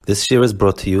This year is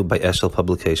brought to you by Eshel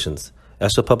Publications.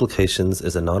 Eshel Publications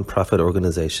is a non-profit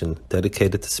organization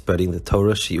dedicated to spreading the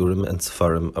Torah, Shiurim, and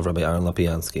Sefarim of Rabbi Aaron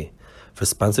Lopiansky. For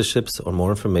sponsorships or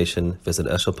more information, visit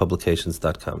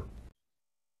eshelpublications.com.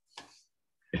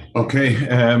 Okay,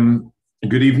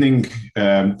 good evening.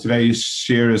 Today's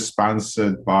share is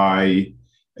sponsored by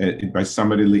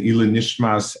somebody, Le'ila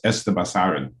Nishmas Esther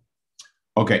Basaran.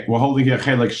 Okay, we're holding here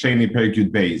Chelek Sheni Perek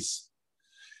Yud Beis.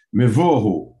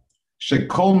 Mevuhu.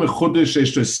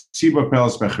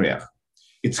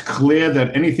 It's clear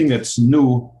that anything that's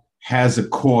new has a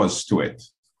cause to it.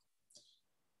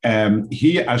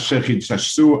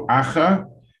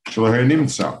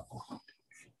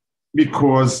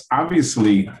 Because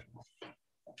obviously,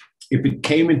 if it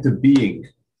came into being,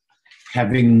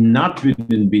 having not been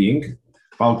in being,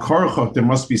 there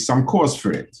must be some cause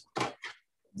for it.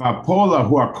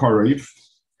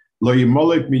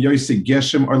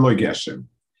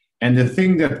 And the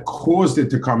thing that caused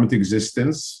it to come into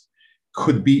existence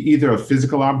could be either a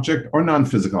physical object or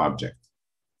non-physical object.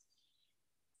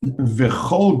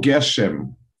 V'chol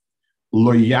geshem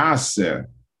lo yaseh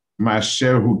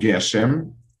ma'asher hu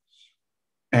geshem,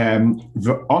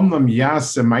 v'omnam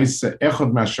yaseh ma'aseh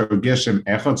echad ma'asher hu geshem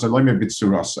echad, so lo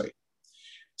b'tzurasei.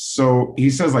 So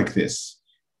he says like this: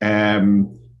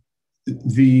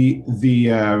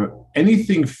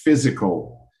 anything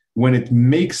physical, when it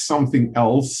makes something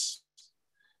else,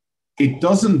 it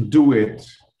doesn't do it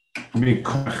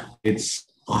because it's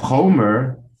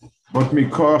chomer, but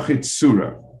because it's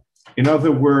surah. In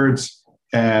other words,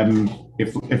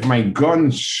 if my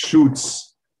gun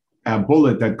shoots a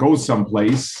bullet that goes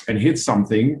someplace and hits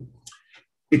something,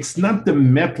 it's not the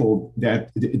metal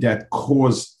that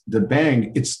caused the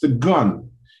bang, it's the gun.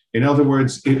 In other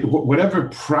words, whatever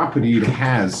property it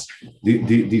has,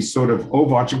 the sort of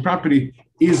overarching property,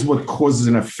 is what causes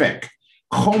an effect.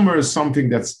 Chomer is something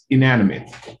that's inanimate.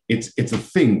 It's a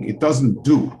thing. It doesn't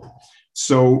do.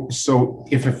 So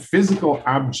if a physical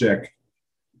object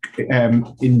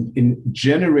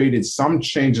generated some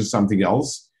change in something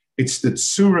else, it's the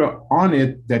tzura on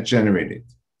it that generated.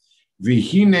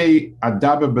 V'hine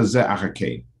adaber b'zeh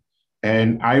achakei.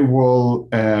 And I will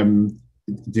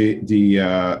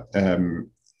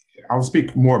I'll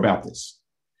speak more about this.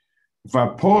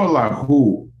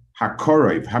 V'polahu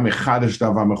hakorov hamechadash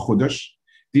davar mechudash.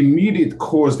 The immediate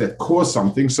cause that caused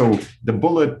something, so the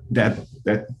bullet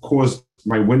that caused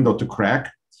my window to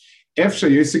crack, that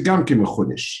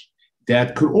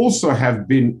could also have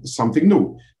been something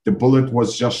new. The bullet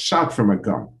was just shot from a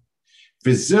gun.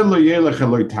 This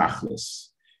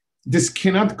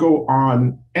cannot go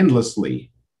on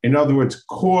endlessly. In other words,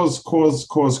 cause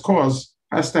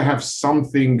has to have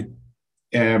something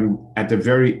at the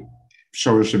very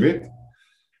shorish of it.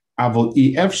 But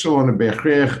at some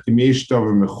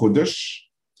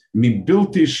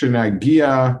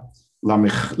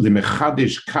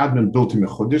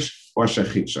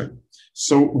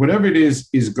so whatever it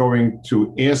is going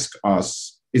to ask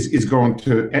us,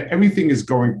 everything is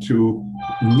going to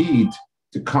need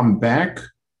to come back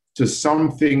to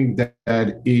something that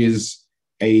is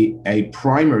a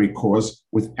primary cause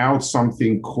without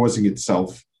something causing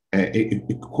itself,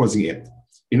 causing it.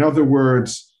 In other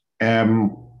words,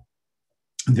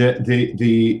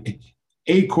 the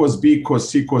A cause B cause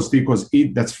C cause D cause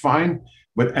E, that's fine,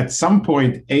 but at some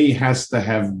point A has to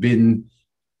have been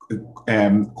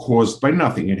caused by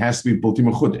nothing. It has to be bulti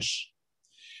mechudesh.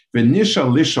 V'nishal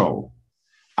lishol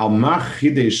al mach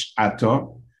chidesh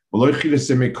ato v'lo chidesh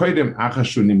mekoidem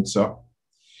achashu nimtza.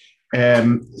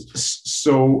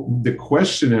 So the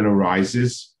question then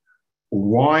arises: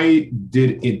 why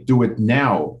did it do it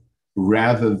now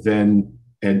rather than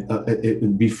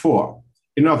before?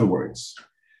 In other words,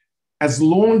 as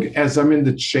long as I'm in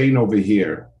the chain over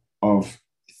here of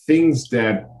things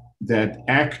that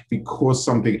act because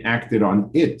something acted on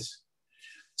it,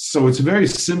 so it's very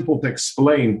simple to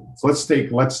explain. So let's take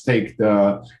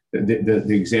the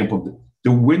example.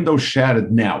 The window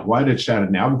shattered now. Why did it shatter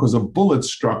now? Because a bullet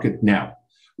struck it now.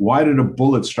 Why did a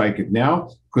bullet strike it now?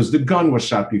 Because the gun was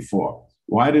shot before.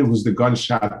 Why was the gun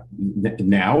shot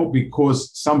now?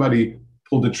 Because somebody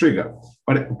pulled the trigger.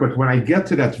 But when I get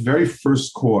to that very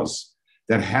first cause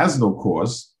that has no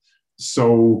cause,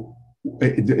 so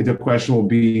the question will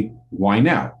be, why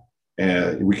now?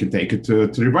 We can take it to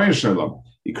Ribono Shel Olam.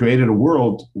 He created a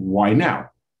world, why now?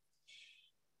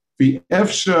 So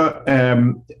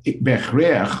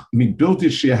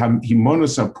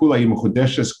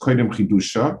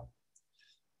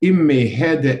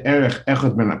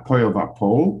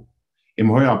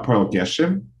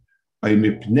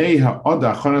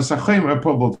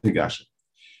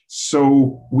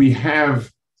we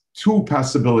have two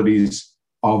possibilities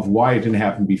of why it didn't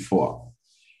happen before.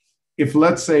 If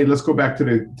let's go back to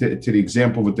the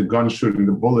example with the gun shooting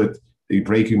the bullet, the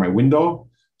breaking my window.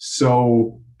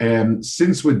 So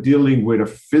since we're dealing with a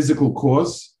physical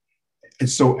cause, and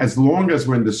so as long as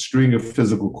we're in the string of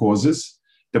physical causes,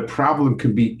 the problem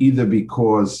could be either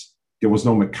because there was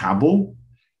no makabel,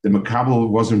 the makabel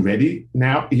wasn't ready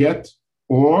yet,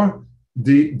 or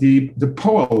the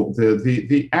pole,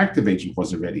 the active agent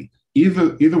wasn't ready.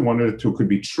 Either one of the two could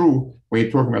be true when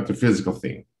you're talking about the physical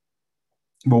thing.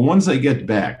 But once I get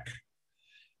back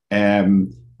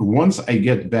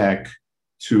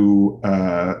to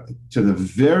the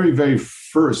very, very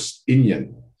first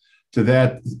inyan, to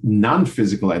that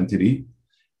non-physical entity,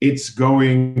 it's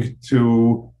going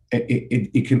to,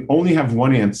 it can only have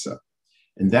one answer.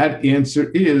 And that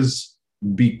answer is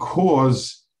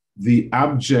because the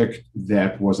object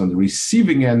that was on the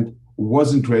receiving end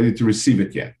wasn't ready to receive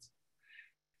it yet.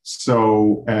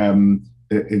 So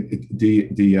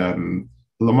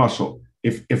Lamashal,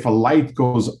 if a light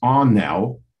goes on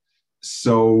now,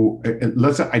 so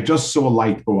let's say I just saw a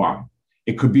light go on.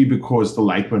 It could be because the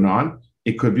light went on.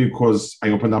 It could be because I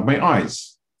opened up my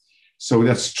eyes. So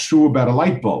that's true about a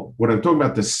light bulb. When I'm talking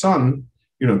about the sun,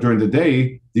 during the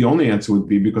day, the only answer would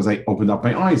be because I opened up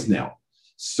my eyes now.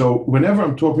 So whenever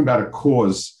I'm talking about a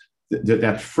cause,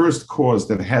 that first cause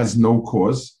that has no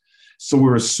cause, so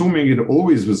we're assuming it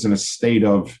always was in a state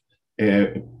of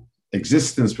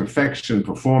existence, perfection,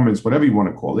 performance, whatever you want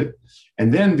to call it.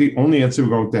 And then the only answer we're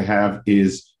going to have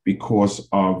is because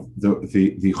of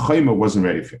the chayma wasn't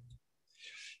ready for it.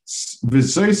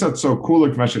 This is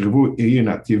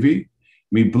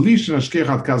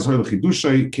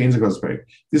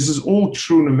all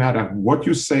true no matter what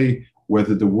you say,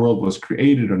 whether the world was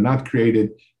created or not created.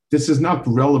 This is not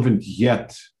relevant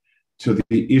yet to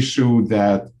the issue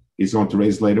that he's going to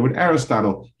raise later with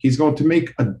Aristotle. He's going to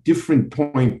make a different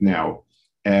point now.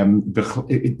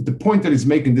 The point that he's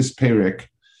making this Perek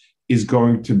is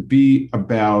going to be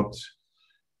about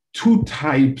two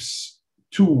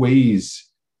ways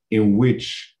in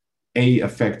which A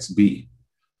affects B.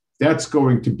 That's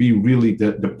going to be really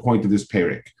the point of this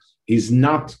Perek. He's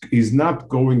not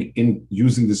going in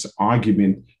using this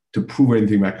argument to prove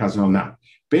anything about Chazal now.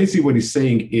 Basically, what he's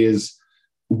saying is,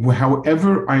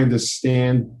 however I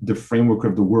understand the framework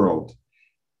of the world,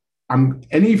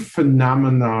 any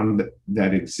phenomenon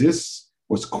that exists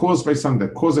was caused by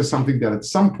something that at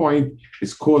some point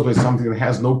is caused by something that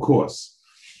has no cause.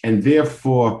 And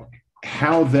therefore,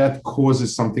 how that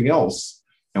causes something else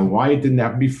and why it didn't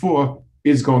happen before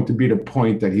is going to be the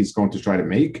point that he's going to try to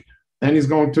make. And he's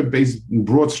going to base, in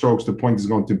broad strokes, the point is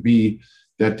going to be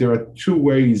that there are two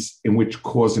ways in which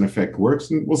cause and effect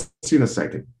works. And we'll see in a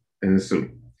second, and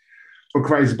soon.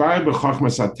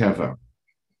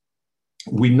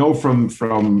 We know from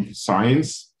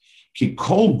science, ki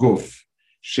kol guf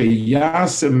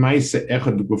sheyase meise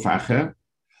echad guf acher,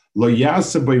 lo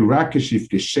yase boy rakesh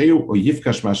yifkesheu or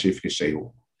yifkash mash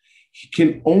yifkesheu. He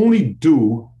can only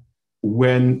do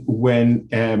when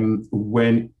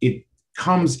it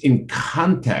comes in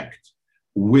contact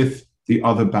with the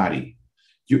other body.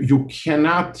 You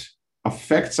cannot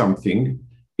affect something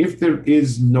if there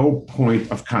is no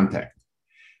point of contact.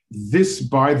 This,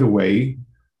 by the way,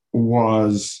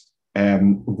 was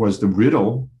the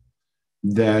riddle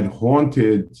that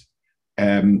haunted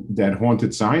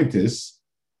scientists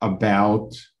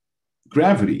about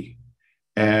gravity.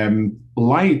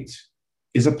 Light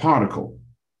is a particle.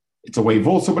 It's a wave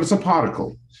also, but it's a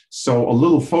particle. So a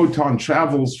little photon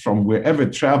travels from wherever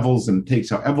it travels and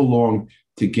takes however long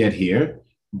to get here.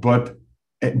 But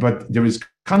there is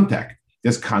contact.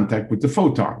 There's contact with the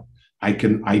photon. I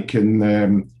can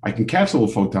catch little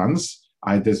photons.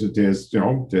 There's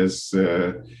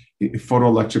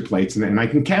photoelectric plates, and I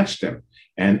can catch them,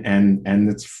 and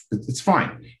it's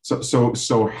fine.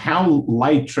 So how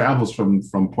light travels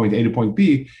from point A to point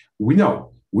B, we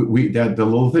know. That the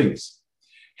little things.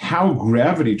 How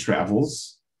gravity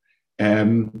travels,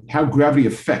 how gravity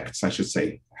affects, I should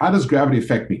say. How does gravity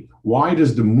affect me? Why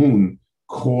does the moon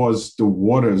cause the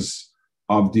waters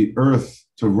of the earth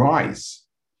to rise?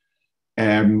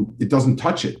 It doesn't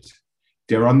touch it.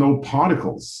 There are no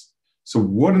particles. So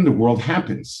what in the world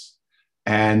happens?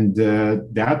 And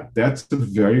that's a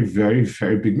very, very,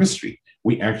 very big mystery.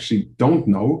 We actually don't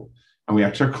know, and we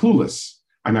actually are clueless.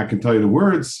 I mean, I can tell you the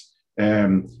words.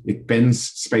 It bends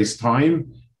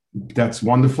space-time. That's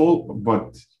wonderful.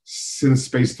 But since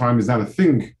space-time is not a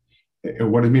thing,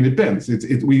 what do you mean it bends?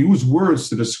 We use words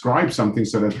to describe something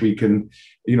so that we can,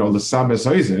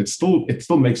 it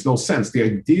still makes no sense. The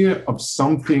idea of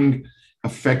something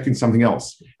affecting something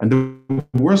else. And the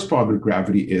worst part of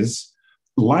gravity is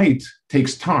light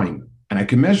takes time, and I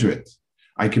can measure it.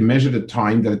 I can measure the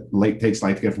time that light takes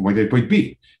light to get from point A to point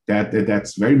B.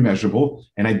 That's very measurable,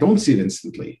 and I don't see it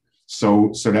instantly.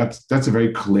 So that's a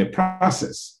very clear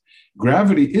process.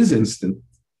 Gravity is instant,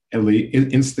 and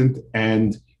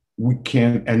we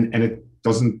can and it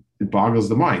doesn't, it boggles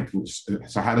the mind.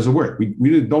 So how does it work? We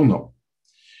really don't know.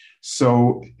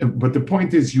 So, but the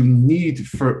point is, you need,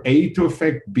 for A to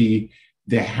affect B,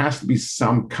 there has to be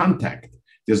some contact.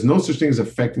 There's no such thing as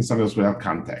affecting something else without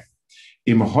contact.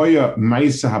 Im hoya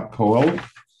ma'isa hapol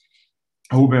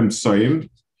hubem soim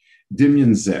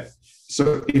dimyan zeh.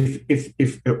 So if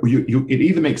it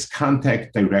either makes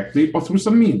contact directly or through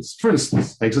some means. For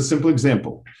instance, takes a simple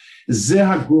example. Zeh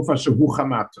hagufa shehu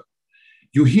chamata.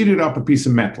 You heated up a piece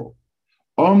of metal.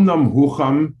 Omnam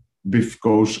hucham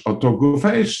bifkosh oto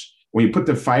gufesh. When you put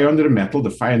the fire under the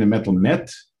fire and the metal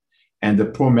met, and the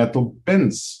poor metal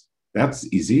bends. That's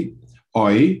easy.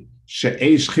 Oi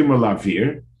she'esh chimur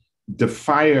lavir. The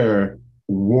fire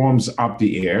warms up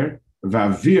the air.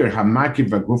 Vavir hamakiv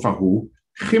vagufahu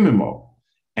chimimo.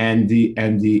 And the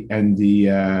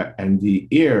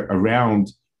air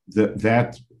around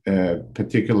that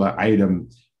particular item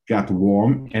got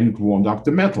warm, and it warmed up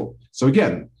the metal. So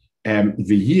again, so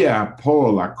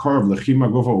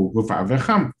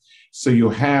you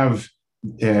have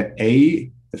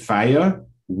the fire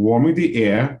warming the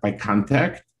air by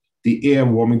contact, the air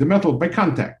warming the metal by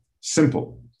contact.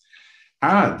 Simple.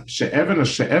 Ad she'even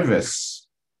she'eves,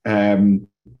 a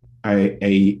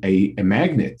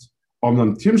magnet,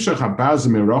 omnam timshach habaz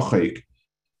merochik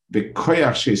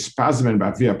bekoyach she'spazmen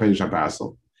ba'avir peish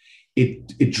habazal.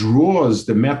 It draws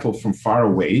the metal from far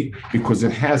away because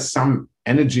it has some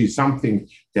energy, something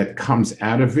that comes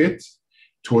out of it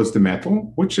towards the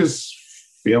metal, which is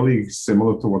fairly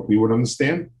similar to what we would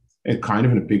understand, and kind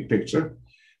of in a big picture.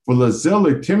 He says,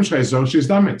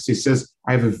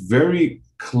 I have a very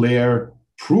clear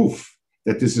proof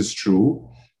that this is true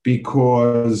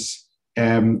because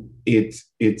it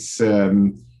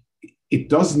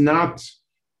does not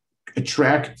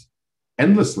attract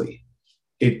endlessly.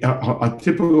 A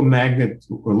typical magnet,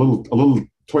 a little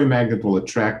toy magnet will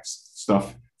attract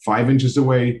stuff 5 inches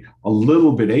away, a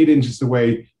little bit 8 inches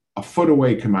away, a foot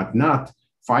away, kamat not,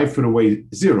 5 foot away,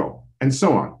 0, and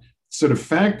so on. So the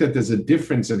fact that there's a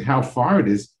difference in how far it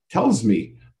is tells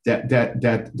me that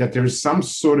there is some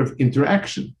sort of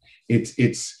interaction.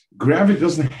 It's gravity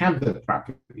doesn't have that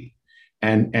property,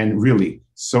 and really,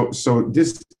 so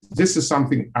this is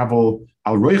something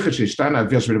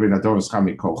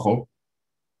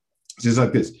It's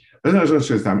like this.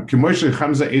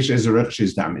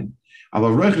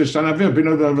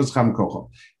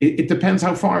 It depends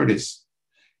how far it is.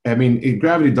 I mean,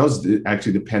 gravity does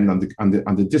actually depend on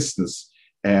the distance,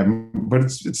 but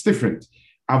it's different.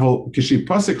 So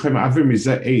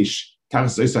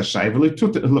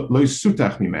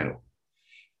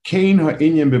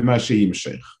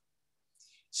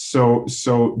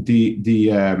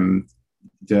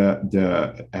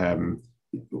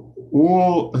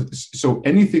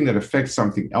anything that affects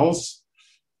something else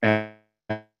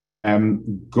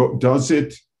does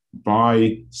it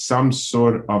by some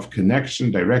sort of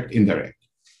connection, direct, indirect.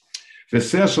 And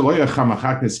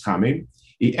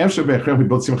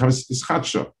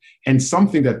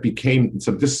something that became,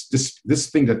 so this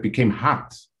thing that became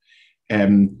hot,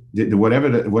 whatever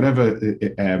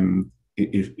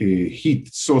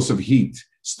heat, source of heat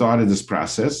started this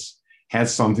process,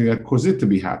 has something that caused it to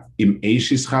be hot.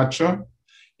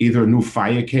 Either a new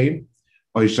fire came,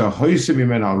 or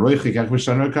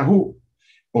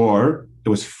it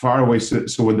was far away.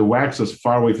 So when the wax was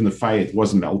far away from the fire, it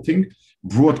wasn't melting.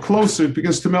 Brought closer, it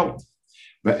begins to melt.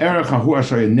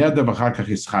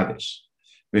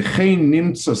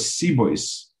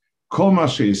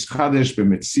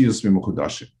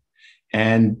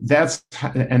 And that's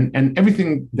and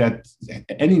everything that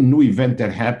any new event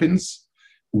that happens,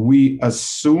 we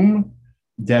assume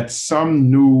that some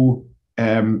new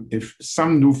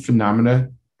phenomena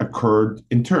occurred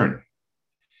in turn.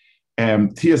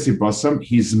 Tiasi Basam,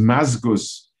 he's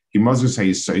mazgus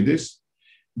hayisoidis.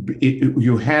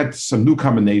 You had some new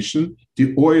combination.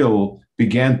 The oil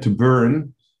began to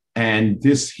burn, and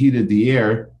this heated the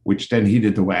air, which then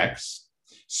heated the wax.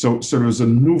 So there was a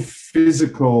new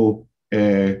physical,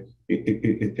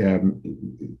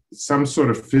 some sort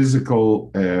of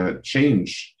physical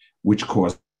change which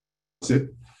caused it.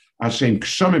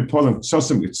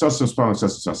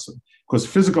 Because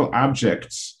physical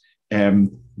objects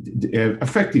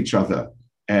affect each other.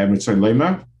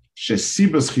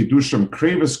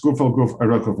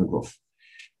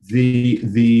 the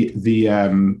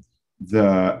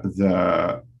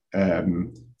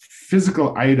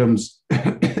physical items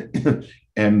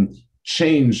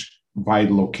change by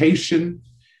location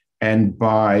and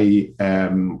by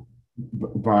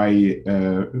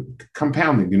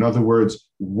compounding. In other words,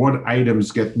 what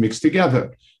items get mixed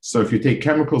together. So if you take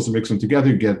chemicals and mix them together,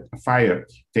 you get a fire.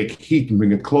 Take heat and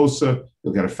bring it closer,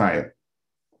 you'll get a fire.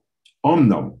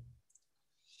 Omnom,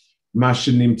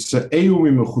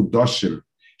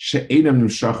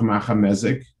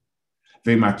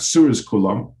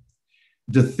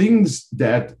 the things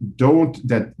that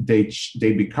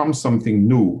they become something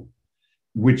new,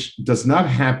 which does not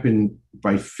happen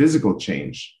by physical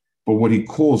change, but what he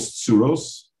calls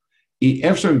tsuros. It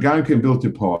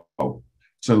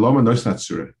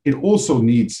also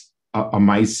needs a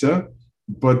maisa,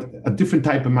 but a different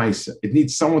type of maisa. It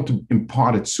needs someone to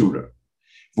impart a tsura.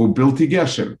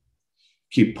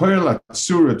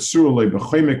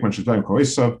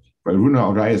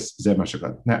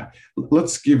 Now,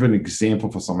 let's give an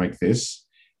example for something like this,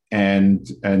 and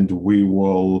we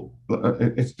will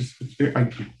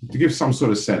to give some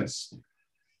sort of sense.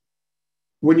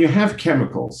 When you have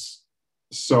chemicals,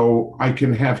 so I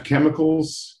can have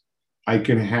chemicals, I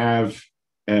can have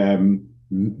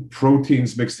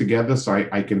proteins mixed together, so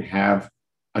I can have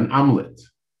an omelet.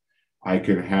 I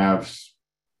can have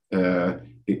an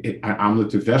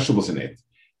omelet with vegetables in it.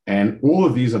 And all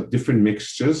of these are different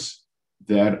mixtures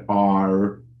that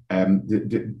are,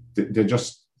 they're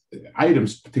just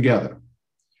items together.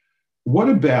 What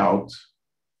about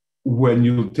when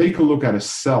you take a look at a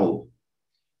cell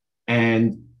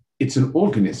and it's an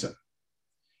organism?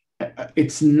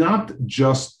 It's not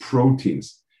just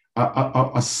proteins.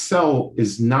 A cell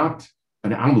is not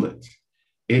an omelet.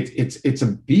 It's a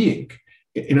being.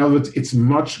 In other words, it's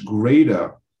much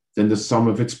greater than the sum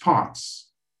of its parts.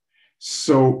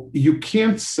 So you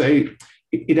can't say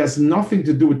it has nothing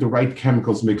to do with the right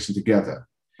chemicals mixing together.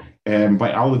 And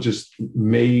biologists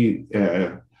may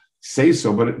say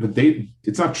so, but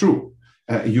it's not true.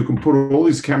 You can put all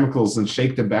these chemicals and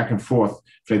shake them back and forth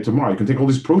for tomorrow. You can take all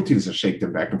these proteins and shake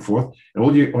them back and forth, and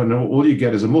all you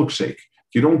get is a milkshake.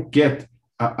 You don't get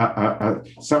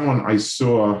someone I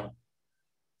saw,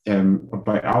 a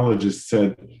biologist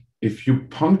said, if you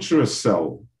puncture a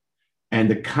cell and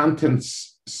the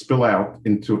contents spill out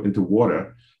into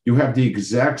water, you have the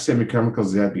exact same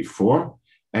chemicals you had before,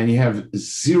 and you have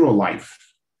zero life.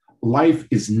 Life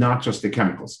is not just the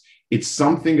chemicals. It's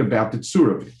something about the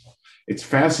tzura of it. It's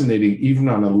fascinating, even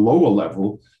on a lower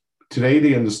level. Today,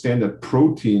 they understand that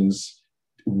proteins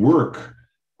work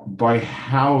by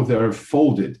how they're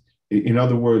folded. In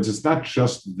other words, it's not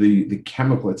just the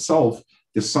chemical itself.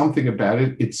 There's something about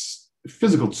it. It's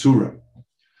physical tzura.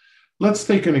 Let's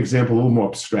take an example a little more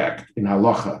abstract in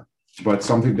halacha, but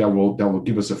something that will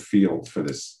give us a feel for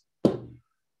this.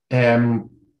 In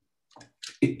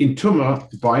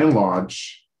Tumah, by and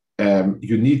large,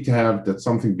 you need to have that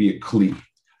something be a kli.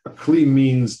 A kli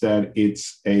means that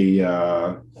it's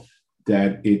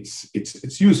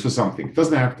used for something. It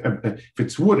doesn't have to, if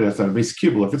it's wood, it has to have a base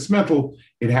kibble. If it's metal,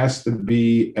 it has to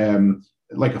be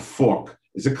like a fork.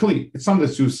 It's a kli. It's something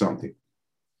that's used for something.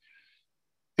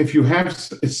 If you have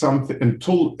something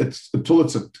until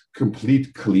it's a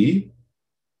complete kli,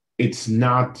 it's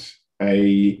not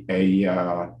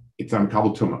it's on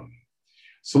kabel tumah.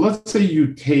 So let's say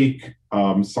you take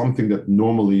something that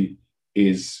normally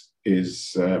is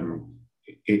it's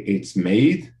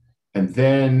made and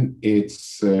then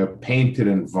it's painted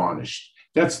and varnished.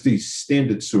 That's the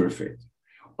standard surfeit.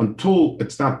 Until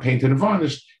it's not painted and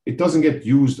varnished, it doesn't get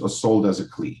used or sold as a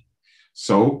kli.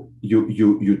 So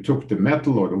you took the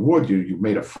metal or the wood, you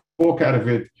made a fork out of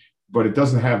it, but it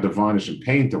doesn't have the varnish and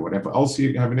paint or whatever else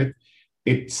you have in it.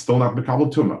 It's still not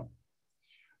mekabel tumah.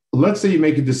 Let's say you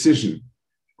make a decision.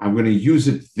 I'm going to use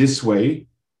it this way.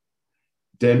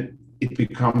 Then it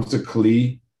becomes a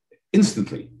kli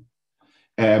instantly.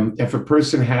 If a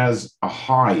person has a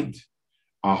hide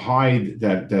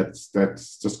that's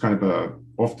just kind of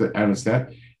off the ends,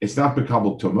 that it's not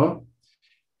mekabel tumah.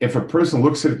 If a person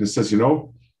looks at it and says,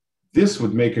 this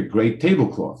would make a great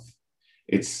tablecloth.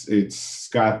 It's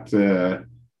got the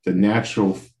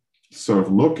natural sort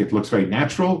of look. It looks very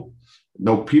natural.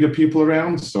 No PETA people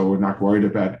around, so we're not worried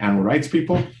about animal rights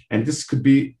people. And this could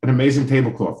be an amazing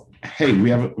tablecloth. Hey, we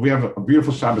have a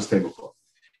beautiful Shabbos tablecloth.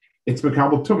 It's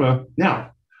mekabel tumah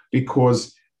now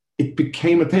because it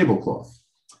became a tablecloth.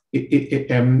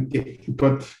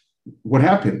 But what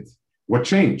happened? What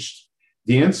changed?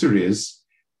 The answer is,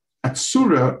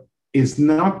 Atzura is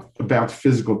not about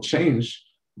physical change,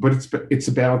 but it's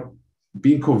about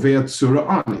being koveya tzura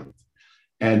on it.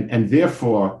 And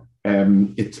therefore,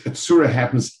 Tsura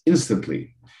happens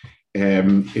instantly.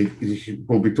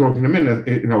 We'll be talking in a minute.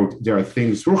 There are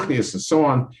things ruchnius and so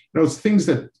on. It's things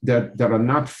that are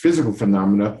not physical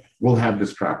phenomena will have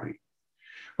this property.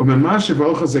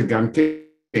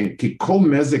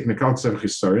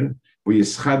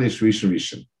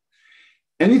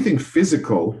 Anything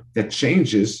physical that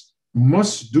changes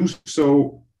must do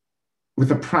so with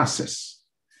a process.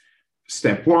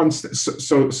 Step one,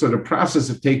 so the process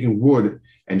of taking wood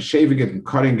and shaving it and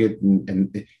cutting it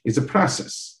and is a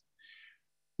process.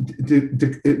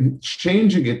 The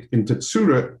changing it into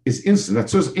tsura is instant.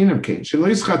 That's just inam kain. Shelo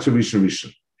yischatru rishon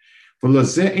rishon.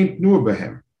 V'lazeh ain't nur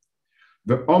behem.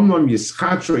 Ve'omnam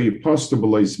yischatru yipostu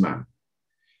b'lo yizman.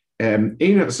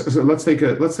 So let's take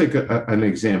an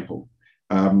example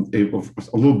of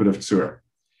a little bit of tsura.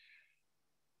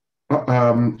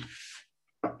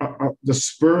 The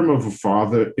sperm of a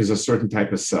father is a certain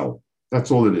type of cell.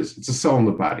 That's all it is. It's a cell in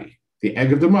the body. The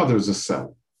egg of the mother is a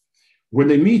cell. When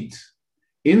they meet,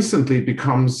 instantly it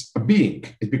becomes a being.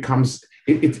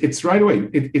 It's right away.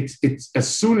 It's as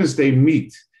soon as they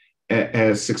meet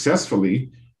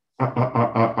successfully, it's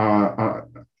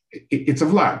a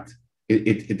Vlad.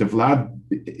 The Vlad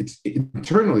it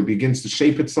internally begins to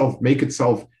shape itself, make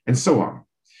itself, and so on.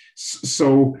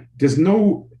 So it's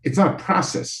not a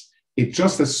process. It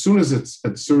just as soon as it's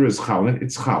Tsura is Chalin,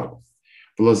 it's Chal.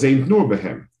 The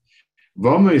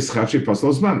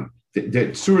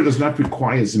Tsura does not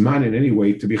require Zman in any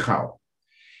way to be Chal.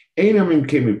 So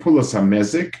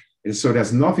it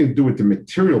has nothing to do with the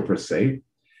material per se.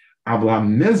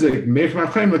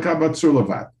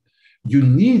 You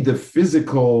need the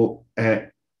physical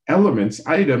elements,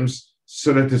 items,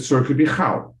 so that the Tsura could be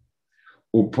Chal.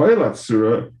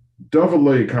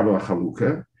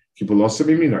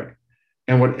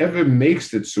 And whatever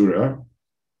makes the Tsura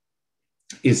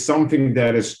is something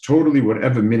that is totally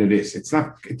whatever min it is. It's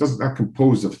not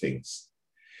composed of things.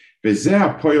 It has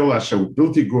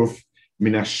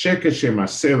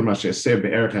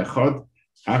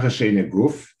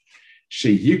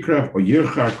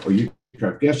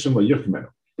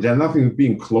nothing with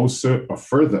being closer or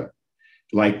further,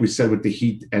 like we said with the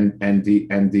heat and the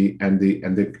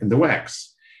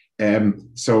wax.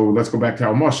 So let's go back to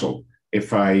our muscle.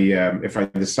 If I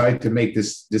decide to make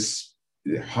this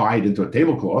hide into a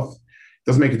tablecloth, it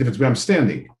doesn't make a difference where I'm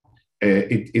standing.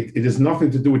 It has nothing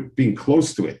to do with being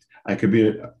close to it. I could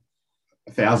be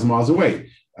 1,000 miles away.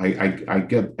 I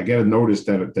get a notice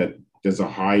that there's a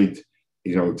hide,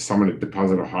 someone had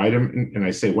deposited a hide, and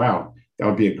I say, wow, that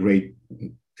would be a great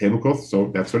tablecloth.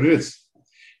 So that's what it is.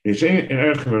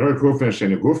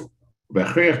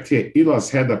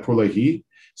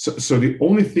 So the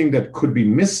only thing that could be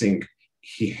missing,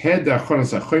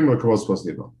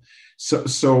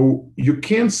 so you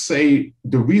can't say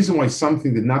the reason why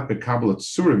something did not become a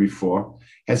tsura before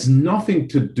has nothing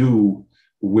to do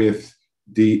with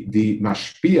the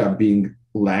mashpia being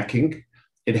lacking.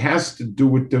 It has to do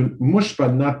with the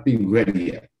mushba not being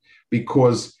ready yet,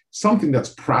 because something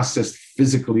that's processed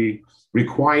physically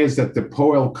requires that the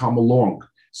poel come along.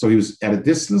 So he was at a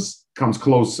distance, comes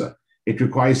closer. It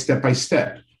requires step by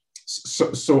step.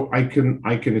 So I can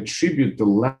attribute the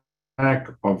lack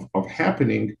of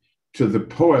happening to the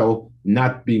poel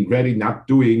not being ready, not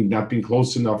being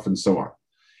close enough, and so on.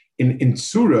 In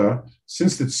tsura,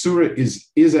 since the tsura is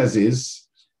as is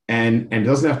and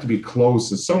doesn't have to be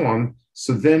close and so on,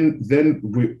 so then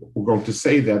we're going to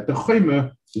say that the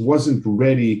chayma wasn't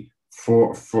ready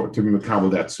to be makabel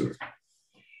that tsura.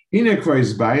 Hine kvar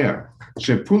is baya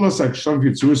shepulas aksham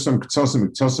v'tzurusam k'tzosam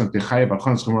k'tzosam techayv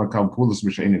achans chumar kal pulas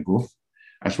mishayne guf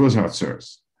ashvos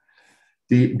ha'tzuras.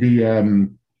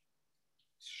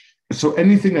 So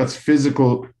anything that's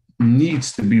physical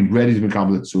needs to be ready to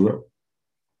become the tzura.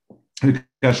 And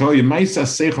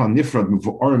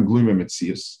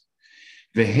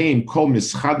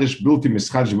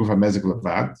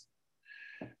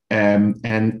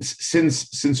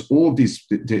since all these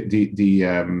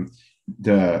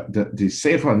the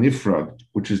seichel nifrod,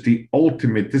 which is the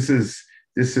ultimate, this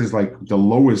is like the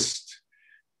lowest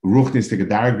ruchnistic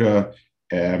darga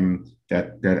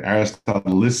that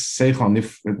Aristotle lists. Seichel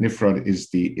nifrod is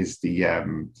the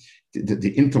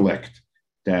intellect.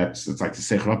 It's like the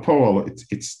seichel poel.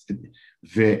 It's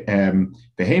vehem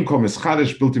kol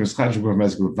mischadish bilti mischadish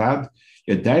b'mezg levad.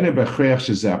 Yadayna b'chreich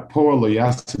sheze poel lo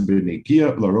yasim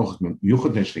b'negia lo roch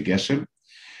yuchad nesh negeshem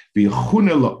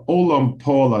v'yichune leolam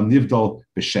poel anivdal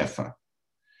b'shefa.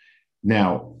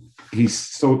 Now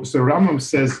so Rambam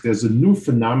says there's a new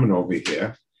phenomenon over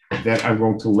here that I'm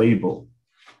going to label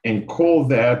and call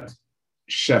that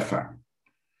shefa.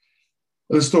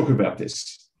 Let's talk about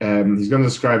this. He's going to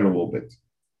describe it a little bit.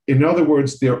 In other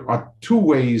words, there are two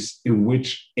ways in which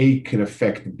A can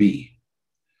affect B.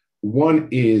 One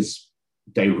is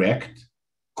direct,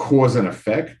 cause and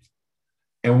effect,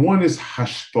 and one is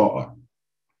hashpa'ah.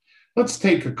 Let's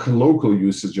take a colloquial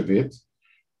usage of it,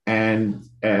 and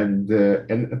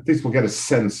at least we'll get a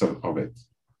sense of it.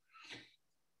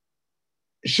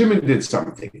 Shimon did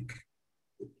something,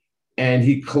 and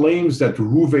he claims that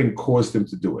Reuven caused him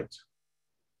to do it.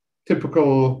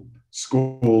 Typical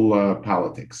school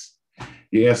politics.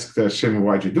 He asked Shimon,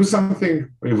 "Why'd you do something?"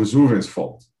 It was Reuven's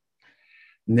fault.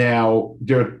 Now,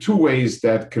 there are two ways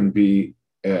that can be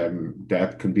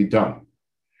done.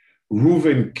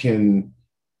 Reuven can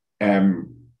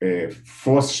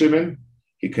force Shimon.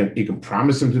 He can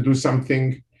promise him to do something.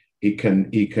 He can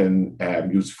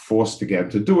use force to get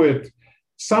him to do it.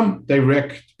 Some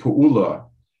direct pu'ula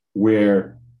where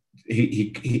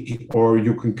he or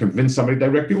you can convince somebody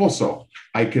directly. Also,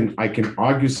 I can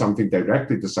argue something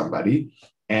directly to somebody,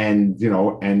 and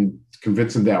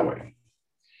convince him that way.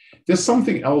 There's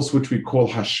something else which we call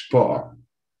hashpa'ah.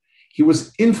 He was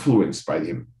influenced by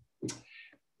him.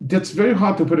 That's very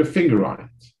hard to put a finger on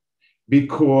it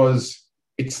because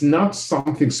it's not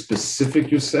something specific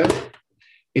you said.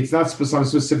 It's not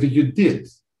something specific you did,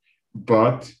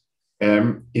 but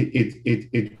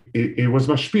it was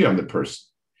mashpia on the person.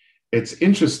 It's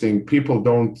interesting. People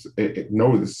don't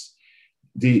know this.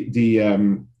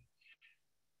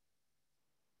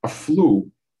 A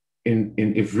flu in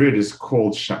Ivrit is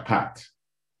called shapat,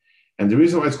 and the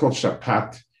reason why it's called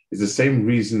shapat is the same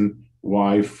reason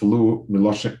why flu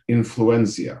milosha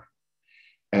influenza.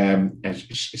 And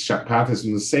shapat is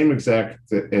in the same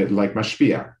exact like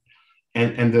mashpia,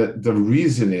 and the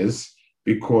reason is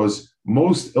because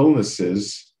most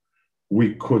illnesses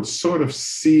we could sort of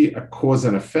see a cause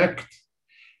and effect,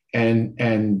 and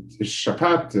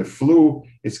shapat, the flu,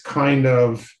 is kind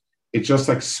of, it just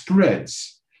like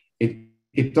spreads.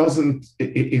 It doesn't.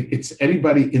 It's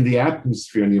anybody in the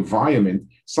atmosphere and the environment,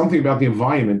 something about the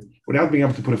environment, without being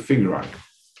able to put a finger on it.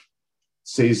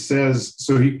 So he says.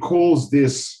 So he calls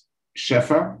this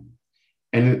shefa,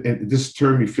 and this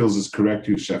term he feels is correct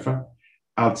to use shefa.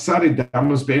 Outside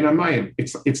damas bein hamayim.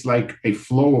 It's like a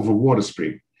flow of a water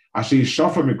spring. Actually,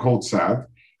 shafa mikol tzad.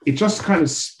 It just kind of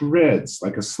spreads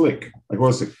like a slick. Like what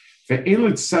was it?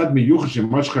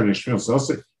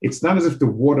 It's not as if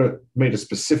the water made a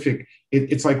specific.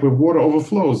 It's like when water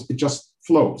overflows, it just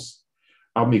flows.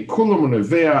 It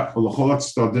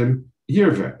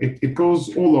goes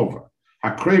all over.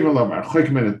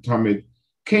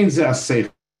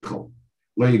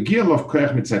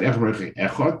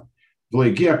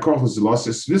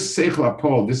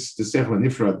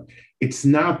 It's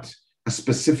not a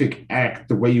specific act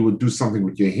the way you would do something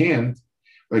with your hand.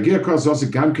 It's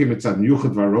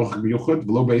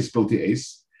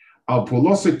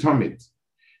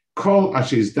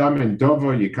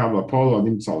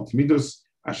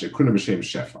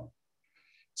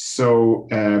so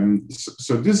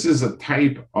this is a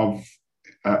type of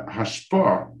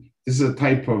hashpah. This is a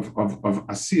type of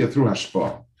asiyah through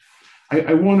hashpah.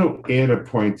 I want to add a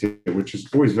point here, which is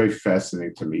always very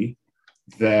fascinating to me,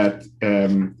 that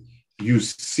you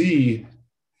see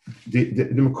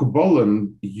the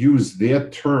Mekubalim use their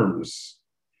terms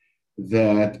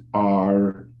that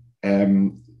are,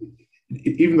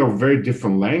 even though very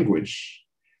different language,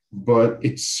 but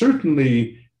it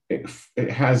certainly it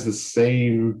has the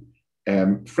same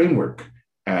framework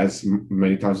as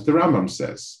many times the Rambam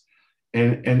says.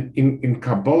 And in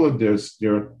Kabbalah, there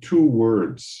are two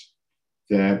words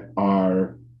that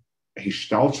are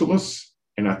Hishtalshelus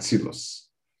and Atzilus.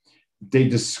 They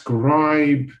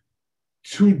describe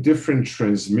two different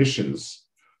transmissions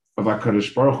of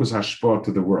HaKadosh Baruch Hu's hashpah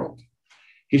to the world.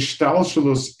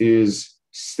 Hishtalshelus is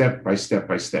step by step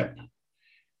by step.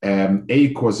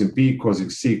 A causing B, causing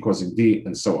C, causing D,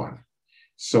 and so on.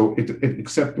 So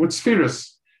except with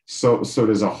spheres. So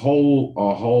there's a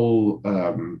whole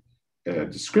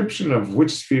description of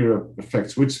which sphere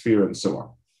affects which sphere and so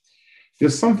on.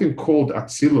 There's something called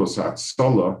Atzilus,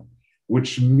 Atzola,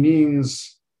 which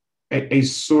means a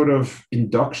sort of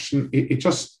induction. The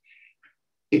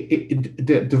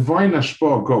divine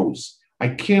hashpah goes. I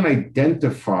can't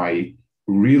identify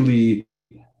really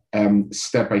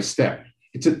step by step.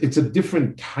 It's a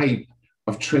different type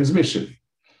of transmission.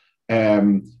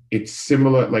 It's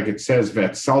similar, like it says,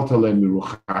 "Ve'atzalta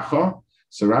miruchacha."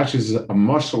 So Rashi is a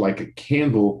mashal, like a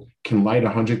candle can light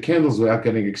 100 candles without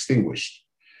getting extinguished.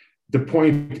 The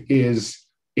point is,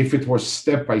 if it were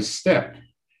step by step,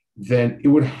 then it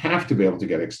would have to be able to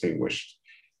get extinguished.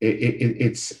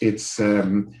 That's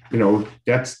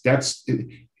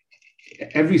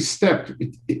every step,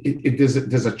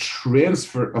 there's a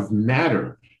transfer of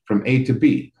matter from A to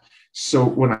B. So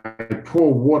when I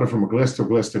pour water from a glass to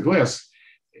glass to glass,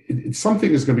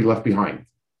 something is going to be left behind.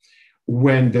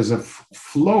 When there's a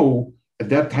flow,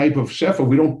 that type of shefa,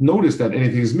 we don't notice that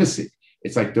anything is missing.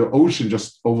 It's like the ocean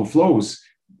just overflows.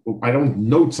 I don't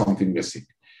note something missing.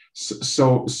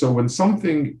 So when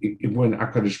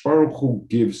HaKadosh Baruch Hu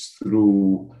gives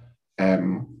through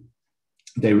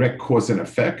direct cause and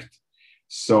effect,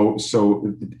 so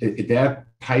that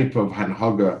type of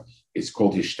hanhaga is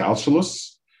called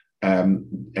hishtalshalus,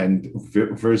 and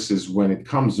versus when it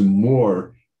comes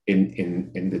more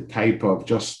in the type of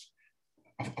just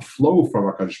a flow from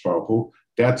HaKadosh Baruch Hu,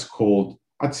 that's called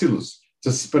atzilus.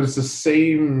 But it's the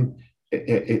same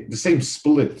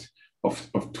split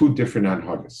of two different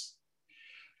hanhagas.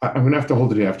 I'm going to have to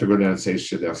hold it. I have to go down and say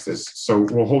Shidduch this. So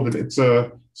we'll hold it. It's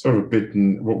a sort of a bit.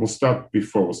 We'll start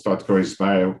before. We'll start Goy's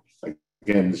Bio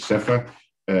again. The Shefa.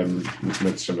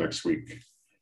 Next week.